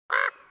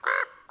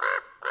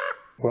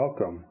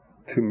Welcome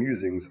to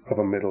Musings of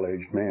a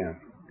Middle-Aged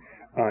Man.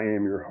 I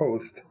am your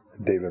host,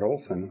 David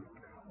Olson,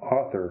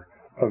 author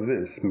of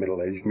this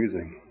middle-aged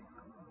musing.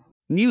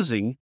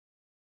 Musing: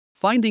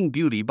 Finding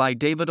Beauty by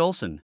David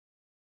Olson.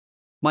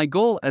 My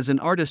goal as an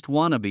artist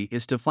wannabe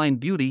is to find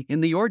beauty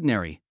in the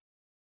ordinary.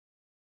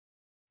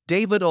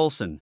 David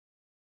Olson.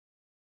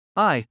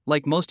 I,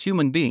 like most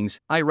human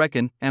beings, I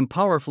reckon, am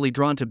powerfully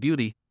drawn to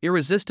beauty,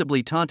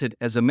 irresistibly taunted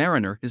as a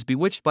mariner is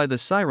bewitched by the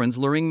siren's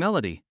luring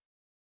melody.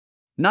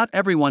 Not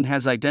everyone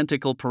has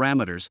identical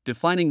parameters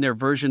defining their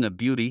version of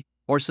beauty,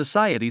 or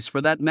society's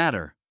for that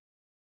matter.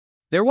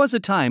 There was a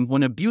time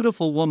when a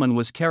beautiful woman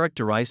was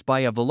characterized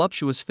by a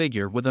voluptuous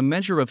figure with a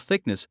measure of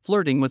thickness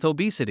flirting with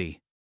obesity.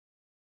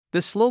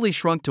 This slowly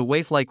shrunk to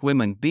waif-like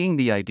women being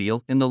the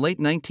ideal in the late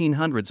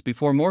 1900s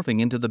before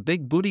morphing into the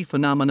big booty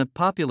phenomena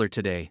popular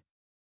today.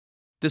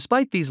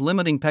 Despite these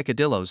limiting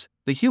peccadillos,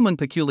 the human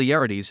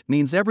peculiarities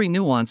means every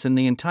nuance in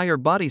the entire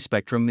body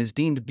spectrum is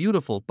deemed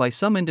beautiful by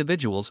some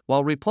individuals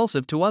while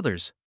repulsive to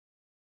others.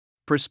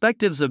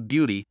 Perspectives of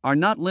beauty are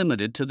not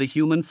limited to the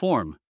human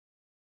form.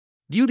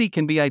 Beauty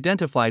can be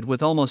identified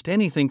with almost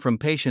anything from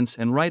patience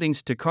and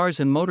writings to cars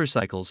and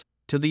motorcycles,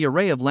 to the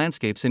array of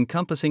landscapes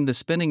encompassing the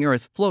spinning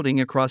earth floating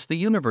across the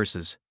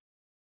universes.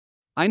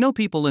 I know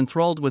people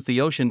enthralled with the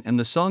ocean and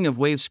the song of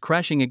waves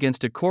crashing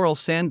against a coral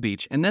sand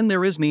beach, and then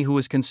there is me who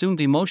is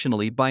consumed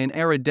emotionally by an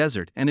arid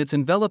desert and its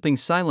enveloping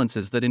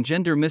silences that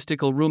engender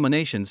mystical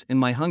ruminations in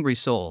my hungry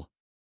soul.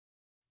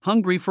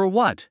 Hungry for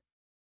what?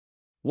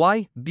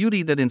 Why,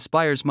 beauty that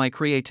inspires my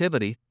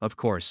creativity, of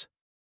course.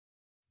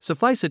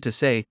 Suffice it to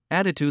say,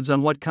 attitudes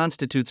on what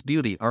constitutes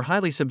beauty are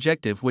highly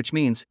subjective, which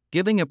means,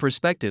 giving a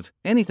perspective,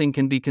 anything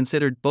can be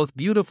considered both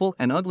beautiful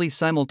and ugly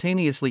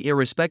simultaneously,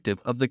 irrespective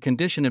of the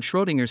condition of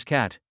Schrödinger's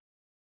cat.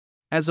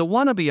 As a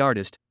wannabe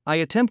artist, I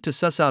attempt to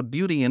suss out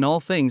beauty in all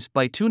things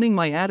by tuning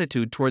my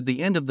attitude toward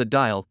the end of the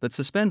dial that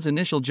suspends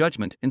initial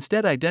judgment,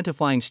 instead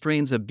identifying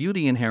strains of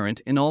beauty inherent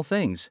in all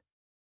things.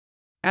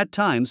 At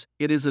times,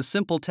 it is a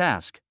simple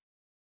task.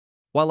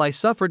 While I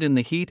suffered in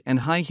the heat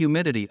and high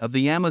humidity of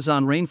the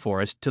Amazon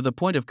rainforest to the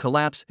point of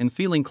collapse and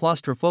feeling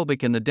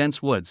claustrophobic in the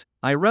dense woods,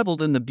 I reveled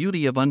in the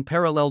beauty of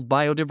unparalleled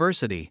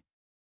biodiversity.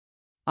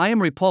 I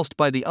am repulsed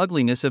by the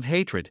ugliness of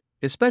hatred,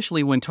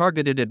 especially when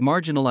targeted at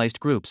marginalized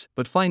groups,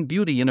 but find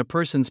beauty in a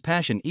person's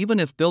passion even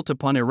if built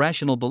upon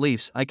irrational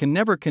beliefs I can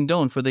never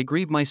condone, for they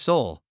grieve my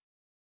soul.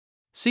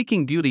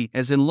 Seeking beauty,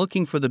 as in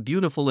looking for the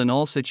beautiful in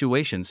all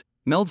situations,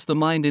 melds the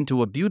mind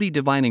into a beauty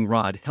divining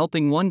rod,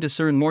 helping one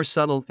discern more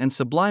subtle and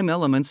sublime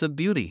elements of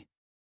beauty.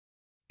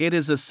 It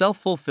is a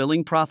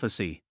self-fulfilling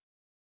prophecy.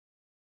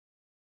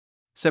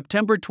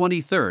 September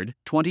 23,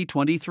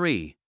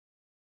 2023.